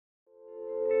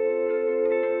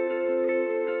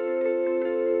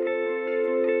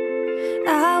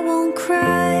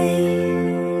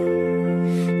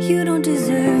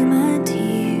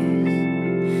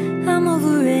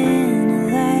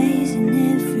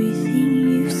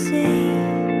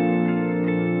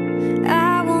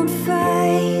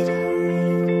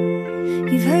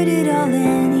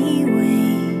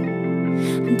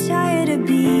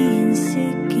being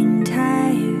sick and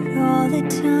tired all the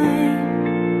time,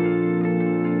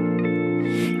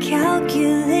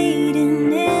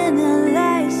 calculating,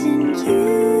 analyzing you,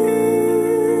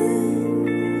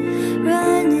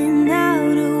 running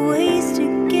out of ways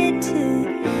to get to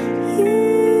you.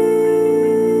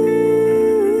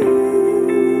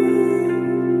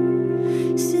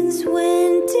 Since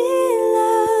when did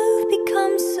love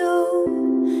become so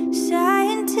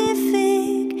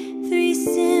scientific? Three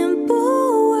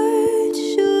simple words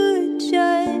should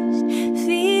just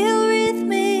feel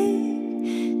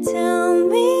rhythmic. Tell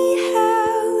me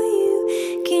how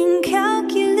you can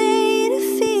calculate a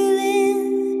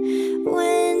feeling.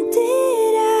 When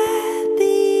did I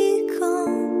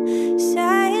become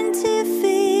scientific?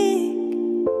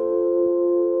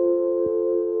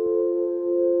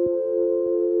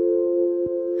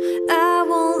 I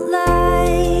won't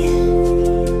lie,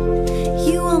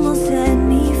 you almost had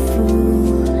me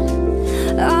fooled.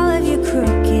 All of your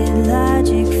crooked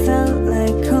logic felt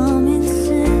like common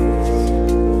sense,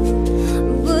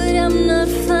 but I'm not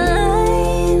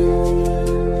fine.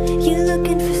 You're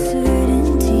looking for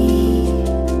certainty,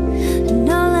 and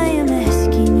all I am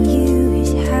asking you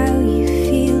is how you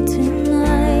feel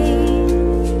tonight.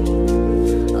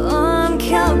 Oh, I'm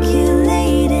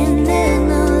calculating,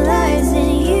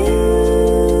 analyzing you,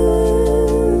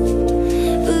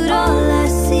 but all I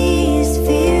see is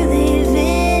fear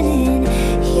living in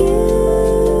you.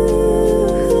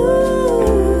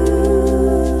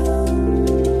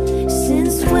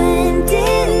 Since when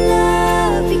did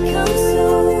love become so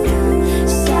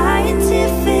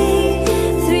scientific?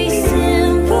 Three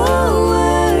simple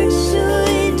words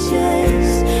should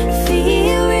just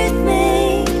feel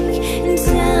rhythmic. And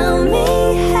tell me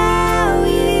how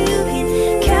you can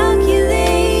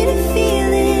calculate a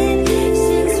feeling.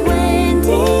 Since when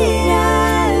did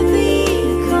I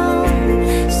become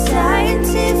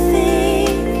scientific?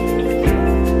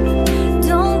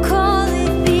 Don't call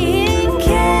it being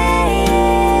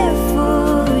careful,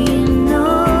 you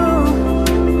know.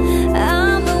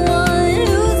 I'm the one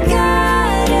who's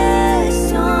got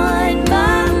us on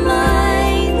my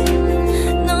mind.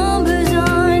 Numbers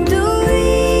aren't the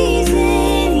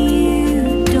reason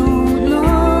you don't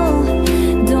know.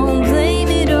 Don't blame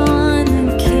it on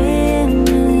the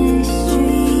chemistry.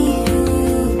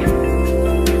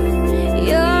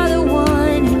 You're the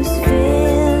one who's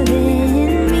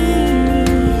failing me.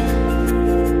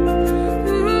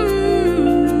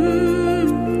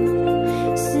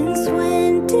 Since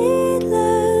when did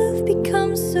love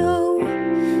become so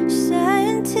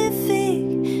scientific?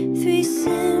 Three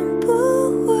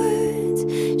simple words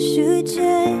should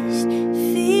just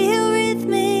feel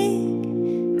rhythmic.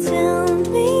 Tell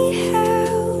me how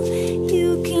you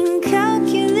can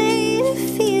calculate a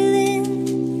feeling.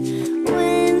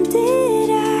 When did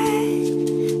I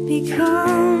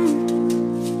become?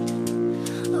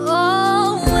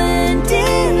 Oh, when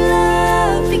did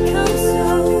love become so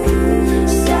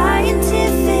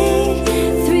scientific?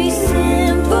 Three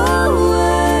simple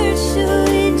words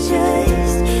should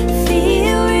just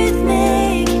feel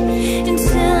rhythmic. And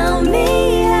tell me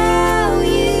how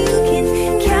you can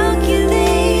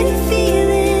calculate a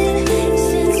feeling.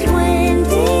 Since when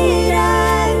did I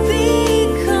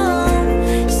become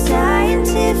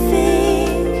scientific?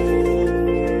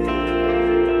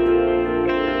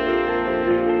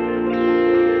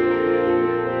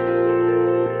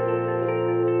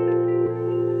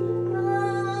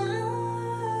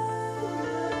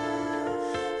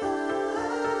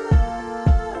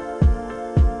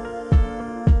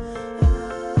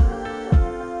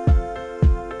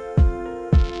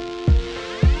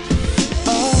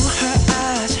 Oh,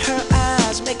 her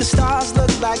eyes make the stars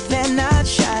look like they're not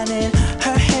shining.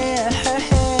 Her hair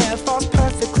falls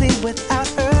perfectly without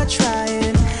her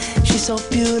trying. She's so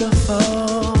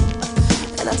beautiful,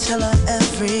 and I tell her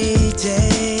every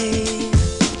day.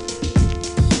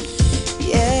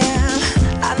 Yeah,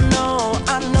 I know,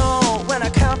 when I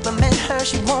compliment her,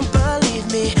 she won't believe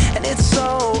me. And it's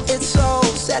so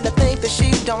sad to think that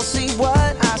she don't see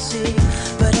what I see.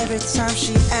 But every time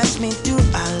she asks me, do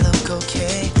I look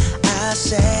okay? I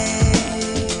say,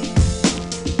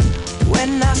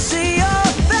 when I see your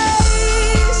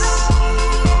face,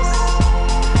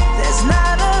 there's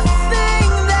not a thing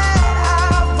that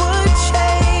I would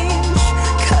change.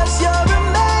 'Cause you're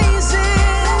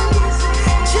amazing,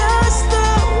 just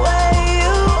the way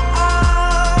you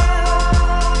are.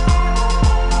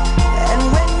 And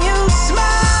when you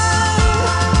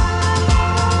smile,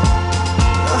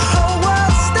 the whole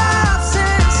world stops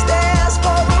and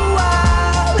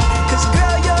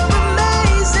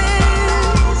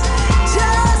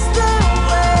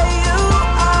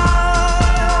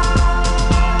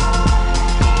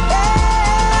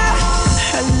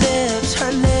eyes,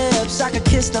 her lips, I could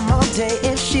kiss them all day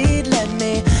if she'd let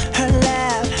me. Her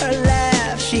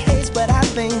laugh, she hates but I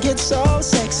think it's so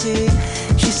sexy.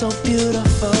 She's so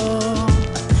beautiful,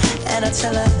 and I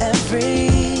tell her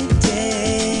every